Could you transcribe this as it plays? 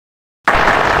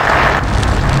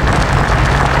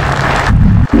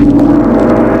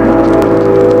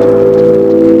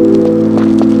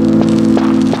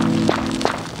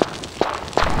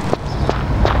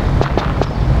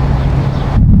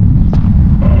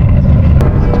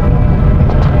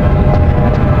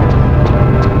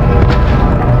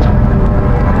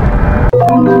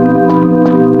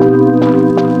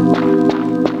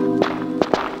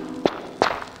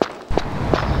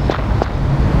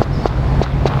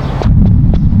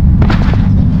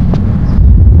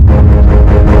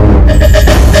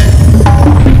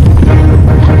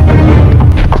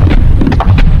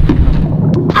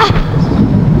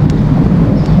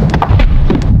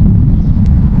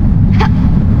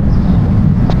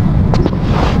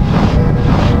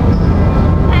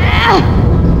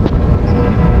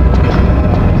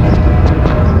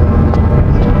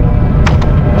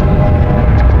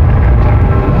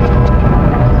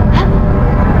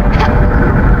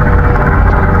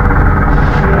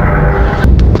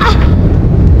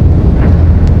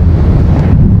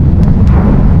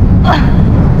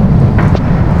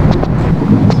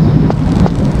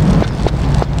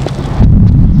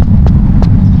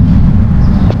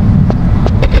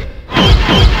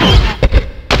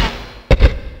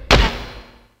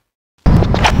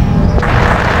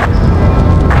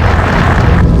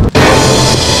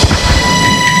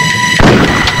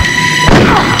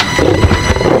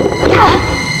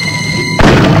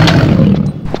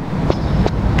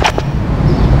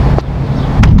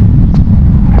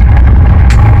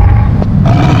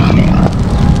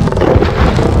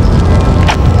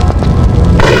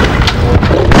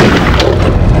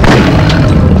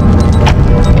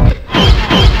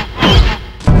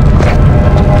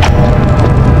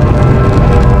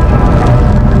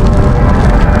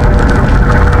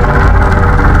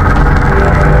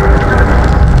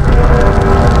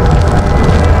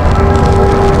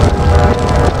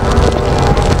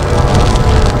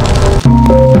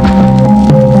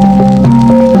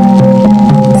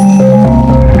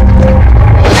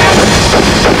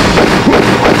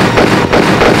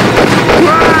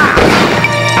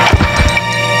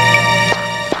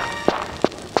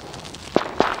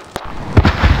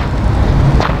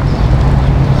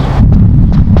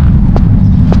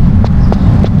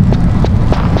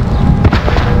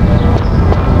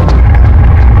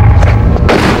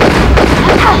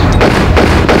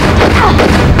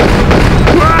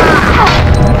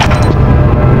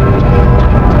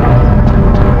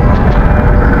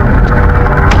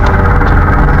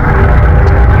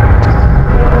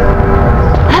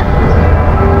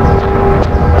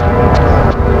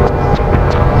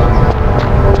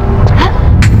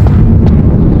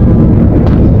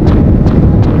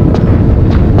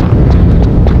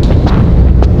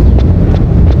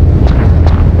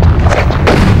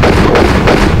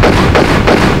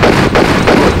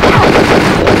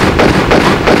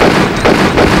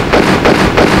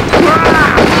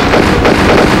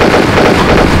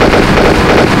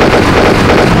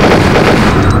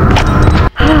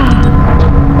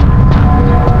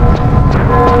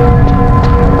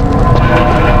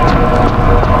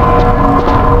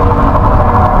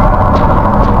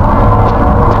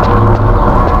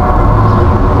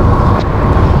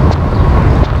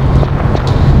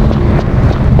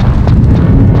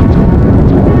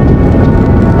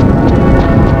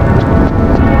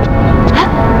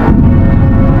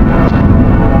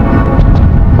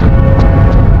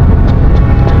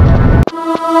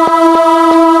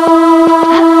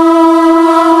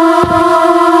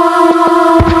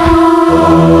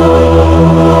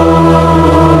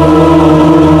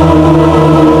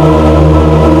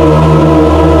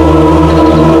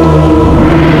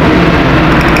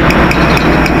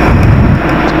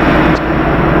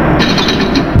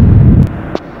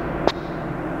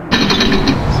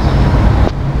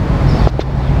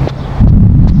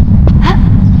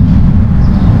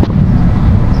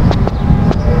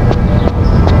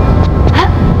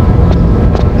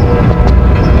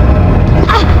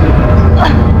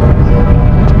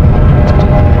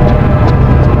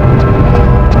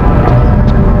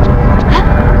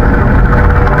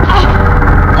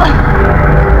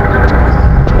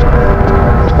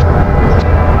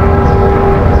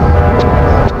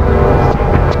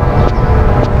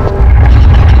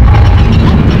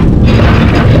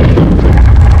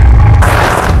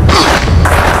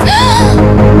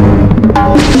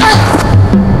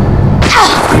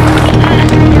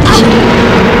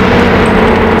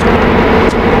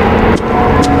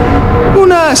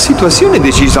una situazione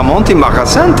decisamente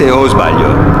imbarazzante, o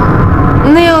sbaglio?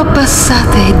 Ne ho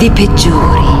passate di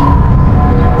peggiori.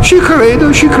 Ci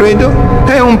credo, ci credo.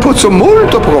 È un pozzo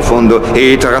molto profondo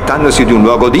e trattandosi di un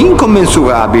luogo di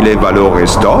incommensurabile valore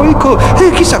storico,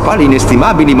 chissà quali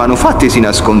inestimabili manufatti si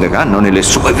nasconderanno nelle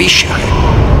sue viscere.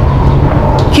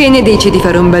 Che ne dici di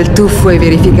fare un bel tuffo e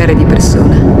verificare di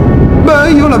persona?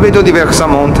 Beh, io la vedo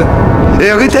diversamente.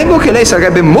 E ritengo che lei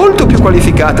sarebbe molto più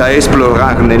qualificata a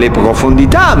esplorarne le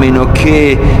profondità, a meno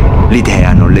che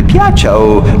l'idea non le piaccia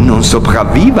o non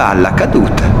sopravviva alla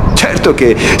caduta. Certo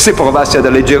che se provasse ad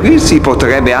alleggerirsi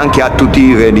potrebbe anche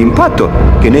attutire l'impatto.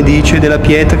 Che ne dice della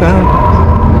pietra?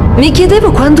 Mi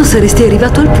chiedevo quando saresti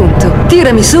arrivato al punto.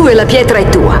 Tirami su e la pietra è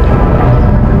tua.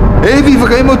 E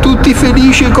vivremo tutti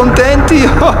felici e contenti?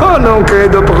 Oh, non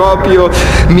credo proprio.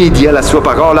 Mi dia la sua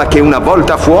parola che una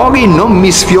volta fuori non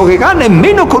mi sfiorerà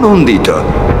nemmeno con un dito.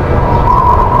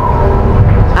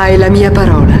 Hai la mia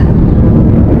parola.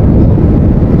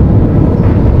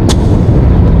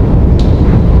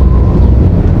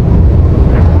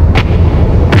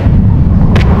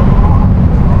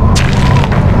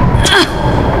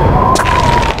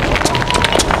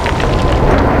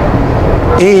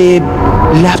 E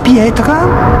la pietra?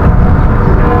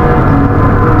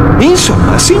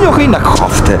 Insomma, signorina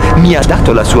Croft mi ha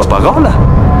dato la sua parola.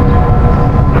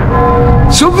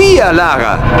 Su via,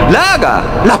 Lara! Lara,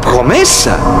 la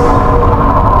promessa!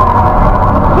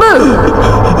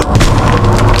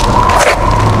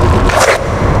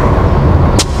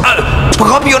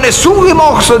 Proprio nessun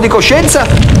rimorso di coscienza?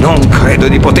 Non credo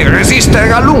di poter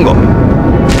resistere a lungo.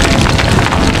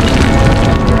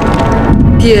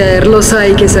 Pierre, lo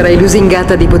sai che sarai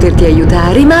lusingata di poterti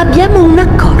aiutare, ma abbiamo un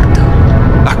accordo.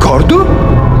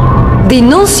 Accordo? Di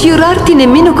non sfiorarti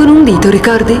nemmeno con un dito,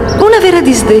 ricordi? Una vera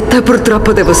disdetta,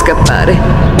 purtroppo devo scappare.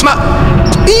 Ma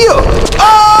io...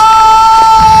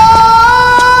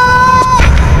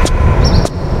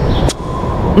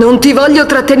 Non ti voglio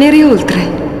trattenere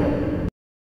oltre.